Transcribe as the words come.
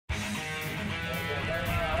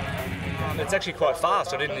it's actually quite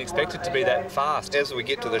fast. I didn't expect it to be that fast. As we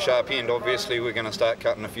get to the sharp end, obviously we're going to start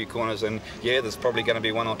cutting a few corners, and yeah, there's probably going to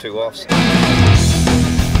be one or two offs.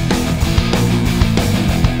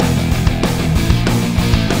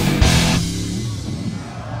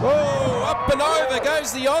 Whoa, up and over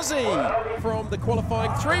goes the Aussie from the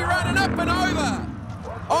qualifying 3 run, and up and over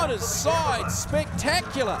on his side,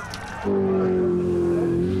 spectacular.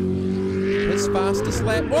 His fastest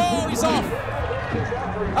lap. Whoa, he's off.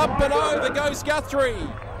 Up and over goes Guthrie.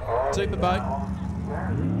 Superboat.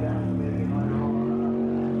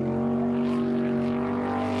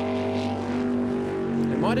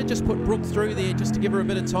 They might have just put Brooke through there just to give her a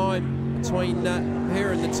bit of time between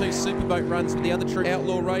her and the 2 Superboat runs with the other trip.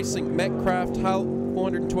 Outlaw Racing, Macraft, Hull,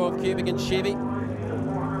 412 cubic and Chevy.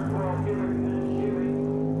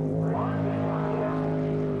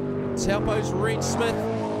 Taupo's Red Smith,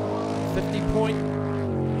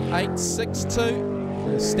 50.862.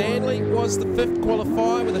 Stanley was the 5th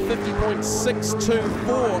qualifier with a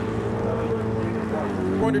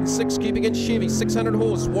 50.624. 406 cubic inch Chevy, 600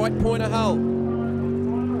 horse, White Pointer hull.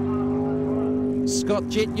 Scott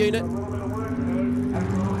Jet unit.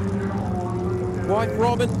 Wife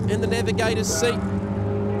Robin in the navigator's seat,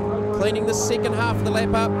 cleaning the second half of the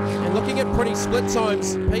lap up and looking at pretty split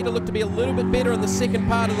times. Peter looked to be a little bit better in the second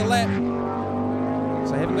part of the lap.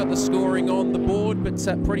 So I haven't got the scoring on the board, but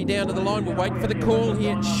pretty down to the line. We'll wait for the call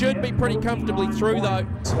here. It should be pretty comfortably through though.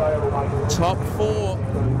 Top 4.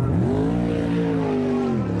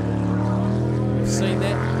 We've seen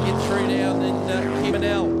that get through down in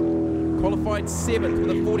Kemanel. Qualified 7th with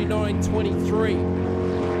a 49.23.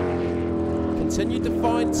 Continued to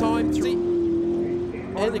find time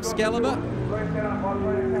and Excalibur.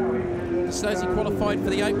 Stozy qualified for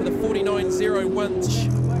the 8 with a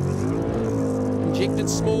 49.01. Injected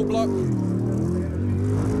small block.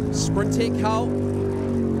 Sprintec hull.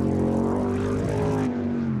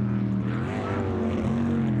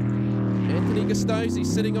 Anthony Gustosi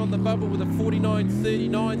sitting on the bubble with a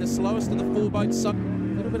 49.39, the slowest of the 4 boats. A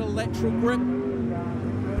little bit of lateral grip,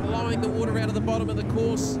 blowing the water out of the bottom of the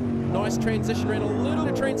course. Nice transition, ran a little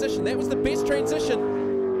bit of transition. That was the best transition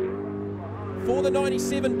for the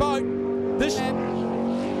 97 boat. This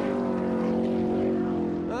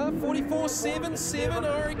 44.77. I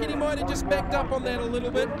reckon he might have just backed up on that a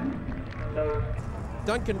little bit.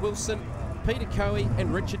 Duncan Wilson, Peter Coey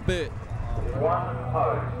and Richard Burt. No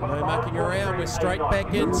mucking around, we're straight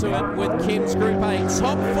back into it with Kim's Group A.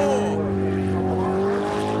 Top 4.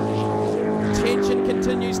 Tension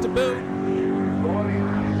continues to build.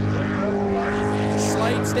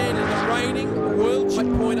 Slade Stanley, the reigning World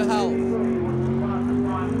Jetsprints Pointer hull.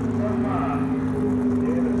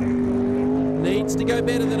 Needs to go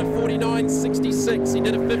better than a 49.66. He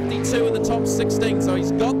did a 52 in the top 16, so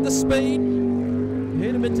he's got the speed.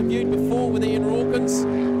 Heard him interviewed before with Ian Rawkins.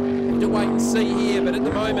 Have to wait and see here, but at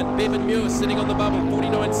the moment, Bevan Muir sitting on the bubble,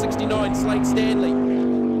 49.69. Slade Stanley,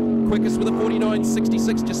 quickest with a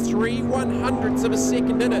 49.66, just 3/100ths of a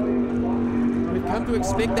second in it. We've come to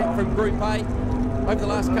expect that from Group A. Over the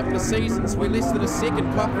last couple of seasons, we're less than a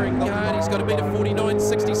second puckering hard. He's got to beat a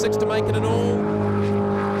 49.66 to make it an all.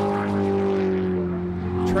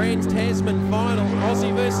 Trans-Tasman final,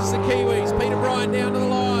 Aussie versus the Kiwis. Peter Bryant down to the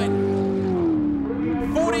line.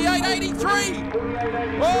 48.83!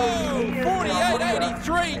 Whoa!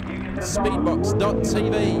 48.83!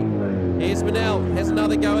 Speedbox.tv. Here's Manel, has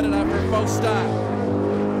another go at it after a false start.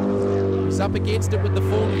 He's up against it with the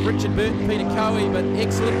form of Richard Burt and Peter Coey, but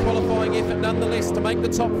excellent qualifying effort nonetheless to make the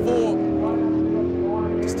top 4.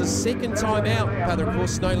 Just a second time out. Father, of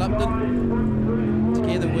course, Snow Lupton,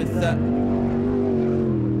 together with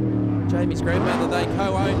Jamie's grandmother, they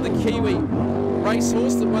co-owned the Kiwi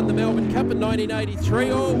racehorse that won the Melbourne Cup in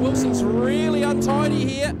 1983. Oh, Wilson's really untidy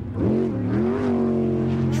here.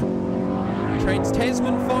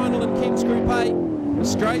 Trans-Tasman final in Kim's Group A.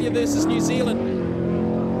 Australia versus New Zealand.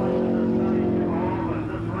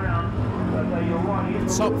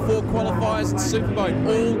 Top 4 qualifiers in Superboat.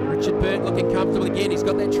 All Richard Burt looking comfortable again. He's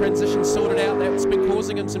got that transition sorted out. That's been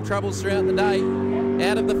causing him some troubles throughout the day.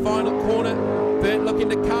 Out of the final corner. Burt looking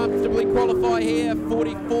to comfortably qualify here.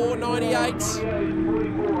 44.98.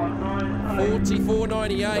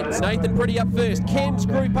 44.98. Nathan Pretty up first. Cam's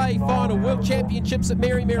Group A final. World Championships at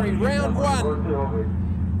Mary Mary. Round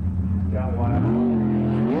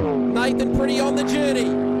 1. Nathan Pretty on the journey.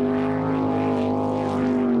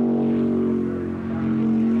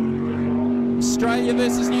 Australia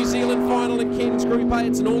versus New Zealand final in Ken's Group A.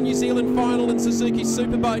 It's an all-New Zealand final in Suzuki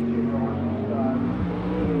Superboat.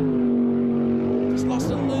 Just lost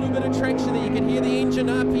a little bit of traction there. You can hear the engine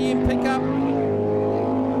RPM pick up.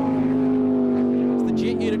 It's the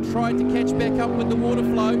jet unit tried to catch back up with the water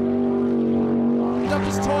flow.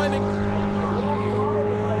 Ducky's timing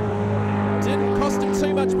didn't cost him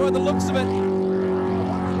too much by the looks of it.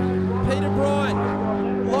 Peter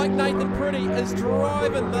Bryant, like Nathan Pretty, is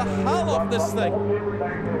driving the hull off this thing.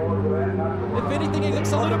 If anything, he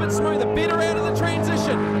looks a little bit smoother. Better out of the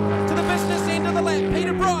transition to the business end of the lap.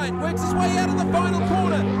 Peter Bryant works his way out of the final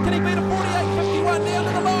corner. Can he beat a 48.51 down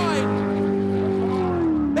to the line?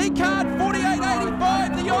 He can't.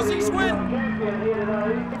 48.85, the Aussies win.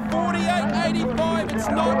 48.85, it's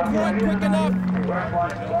not quite quick enough.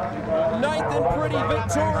 Nathan Pretty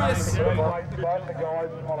victorious.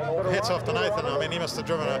 Hats off to Nathan. I mean, he must have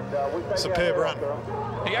driven a superb run.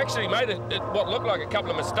 He actually made what looked like a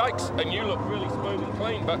couple of mistakes, and you look really smooth and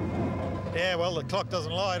clean, but... Yeah, well, the clock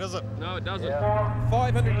doesn't lie, does it? No, it doesn't.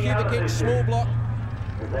 500 cubic inch small block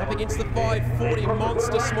up against the 540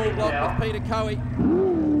 monster small block with Peter Coe.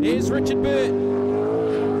 Here's Richard Burt.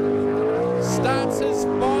 Starts his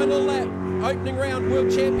final lap. Opening round World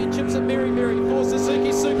Championships at Mary for Suzuki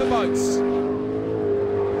Superboats.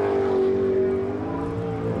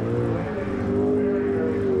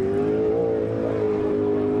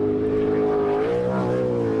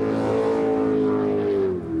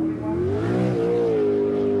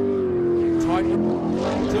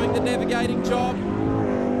 Doing the navigating job.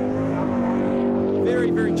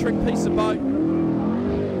 Very, very trick piece of boat.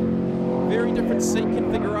 Very different seat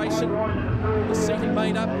configuration. The seating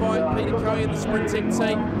made up by Peter Coe and the Sprint Tech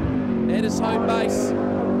team at his home base.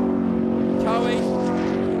 Coe,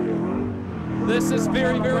 this is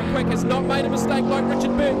very, very quick. Has not made a mistake like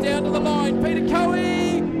Richard Burt down to the line. Peter Coe,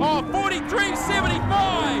 oh,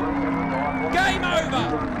 43.75. Game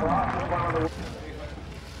over.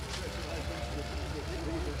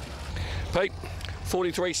 Pete,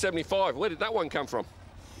 43.75. Where did that one come from?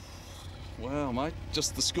 Wow, mate,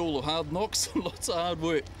 just the school of hard knocks and lots of hard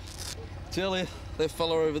work. Tell you, that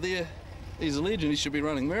fella over there, he's a legend. He should be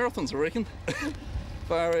running marathons, I reckon.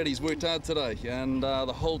 Far out, he's worked hard today, and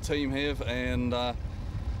the whole team have, and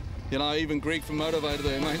you know, even Greg from Motivator,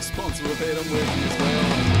 their main sponsor, we've had him working as well.